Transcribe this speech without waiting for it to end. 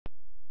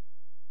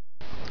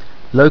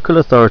Local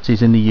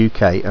authorities in the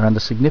UK are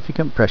under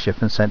significant pressure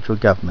from central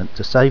government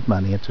to save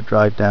money and to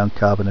drive down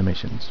carbon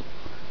emissions.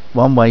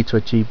 One way to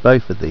achieve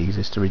both of these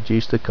is to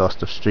reduce the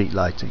cost of street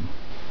lighting.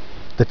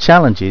 The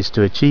challenges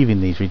to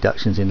achieving these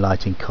reductions in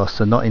lighting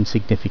costs are not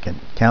insignificant.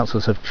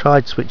 Councils have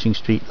tried switching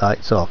street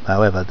lights off,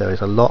 however there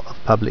is a lot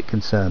of public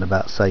concern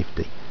about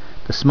safety.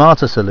 The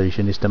smarter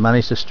solution is to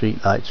manage the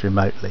street lights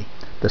remotely.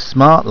 The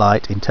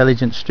SmartLight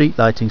intelligent street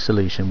lighting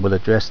solution will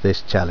address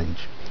this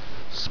challenge.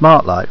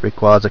 SmartLight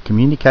requires a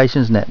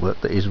communications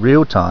network that is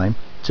real-time,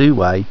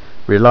 two-way,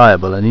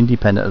 reliable and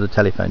independent of the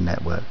telephone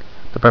network.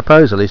 The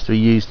proposal is to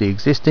use the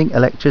existing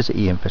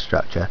electricity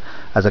infrastructure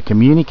as a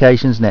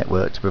communications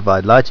network to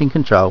provide lighting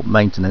control,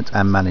 maintenance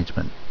and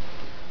management.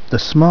 The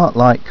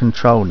SmartLight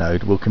control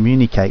node will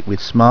communicate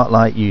with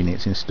SmartLight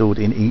units installed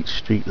in each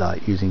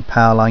streetlight using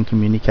powerline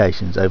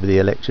communications over the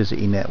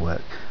electricity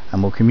network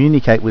and will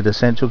communicate with the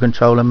central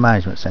control and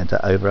management center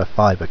over a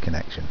fiber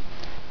connection.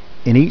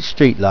 In each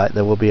streetlight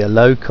there will be a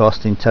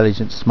low-cost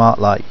intelligent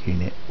SmartLight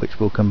unit which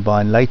will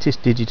combine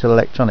latest digital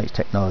electronics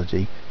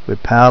technology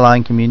with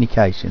powerline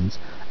communications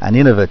and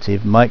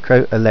innovative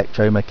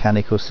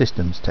micro-electromechanical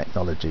systems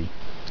technology.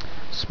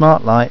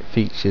 SmartLight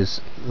features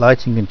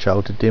lighting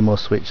control to dim or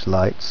switch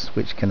lights,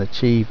 which can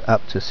achieve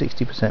up to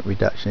 60%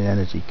 reduction in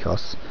energy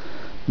costs,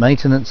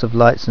 maintenance of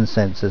lights and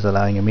sensors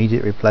allowing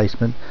immediate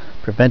replacement,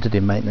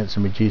 preventative maintenance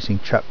and reducing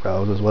truck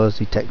rolls as well as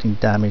detecting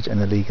damage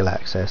and illegal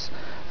access,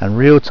 and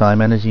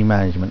real-time energy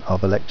management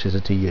of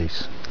electricity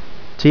use.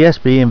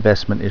 TSB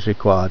investment is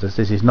required as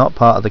this is not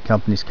part of the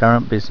company's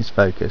current business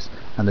focus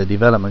and the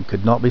development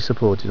could not be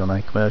supported on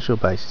a commercial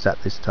basis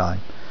at this time.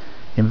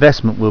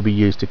 Investment will be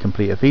used to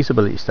complete a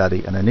feasibility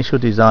study, an initial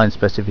design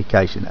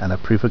specification and a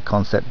proof of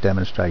concept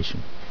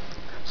demonstration.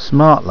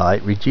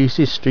 SmartLight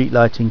reduces street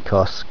lighting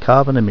costs,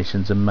 carbon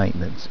emissions and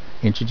maintenance,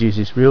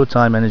 introduces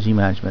real-time energy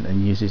management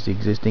and uses the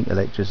existing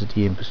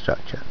electricity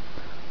infrastructure,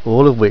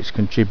 all of which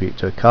contribute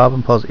to a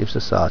carbon positive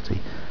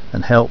society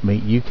and help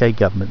meet UK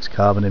government's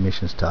carbon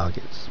emissions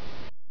targets.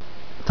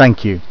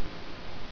 Thank you.